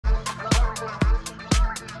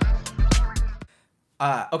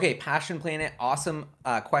Okay, Passion Planet, awesome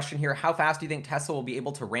question here. How fast do you think Tesla will be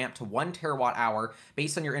able to ramp to 1 terawatt hour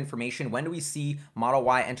based on your information? When do we see Model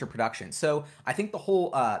Y enter production? So I think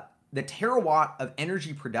the terawatt of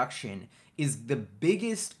energy production is the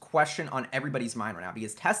biggest question on everybody's mind right now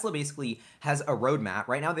because Tesla basically has a roadmap.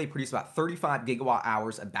 Right now, they produce about 35 gigawatt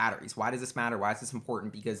hours of batteries. Why does this matter? Why is this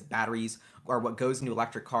important? Because batteries are what goes into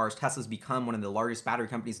electric cars. Tesla's become one of the largest battery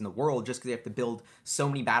companies in the world just because they have to build so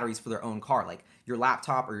many batteries for their own car. Like your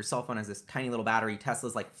laptop or your cell phone has this tiny little battery.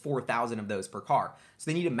 Tesla's like 4,000 of those per car. So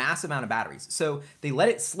they need a massive amount of batteries. So they let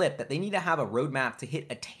it slip that they need to have a roadmap to hit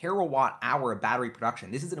a terawatt hour of battery production.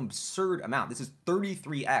 This is an absurd amount. This is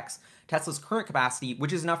 33x Tesla's current capacity,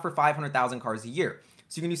 which is enough for 500,000 cars a year.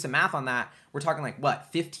 So you can do some math on that. We're talking like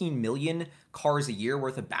what, 15 million cars a year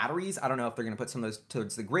worth of batteries? I don't know if they're going to put some of those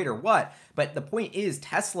towards the grid or what, but the point is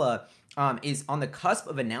Tesla is on the cusp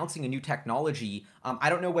of announcing a new technology. I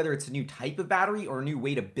don't know whether it's a new type of battery or a new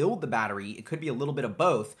way to build the battery. It could be a little bit of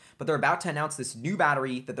both, but they're about to announce this new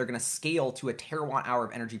battery that they're going to scale to a terawatt hour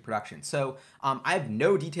of energy production. So I have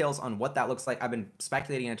no details on what that looks like. I've been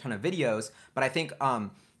speculating in a ton of videos, but I think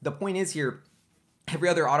the point is here, every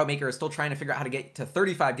other automaker is still trying to figure out how to get to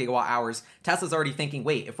 35 gigawatt hours. Tesla's already thinking,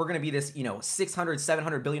 wait, if we're going to be this, 600,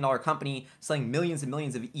 $700 billion company selling millions and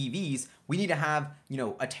millions of EVs, we need to have,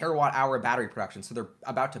 a terawatt hour battery production. So they're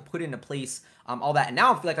about to put into place all that. And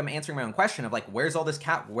now I feel like I'm answering my own question of like, where's all this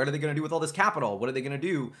what are they going to do with all this capital? What are they going to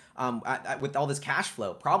do with all this cash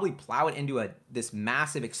flow? Probably plow it into this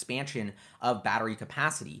massive expansion of battery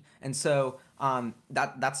capacity. And so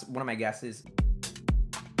that's one of my guesses.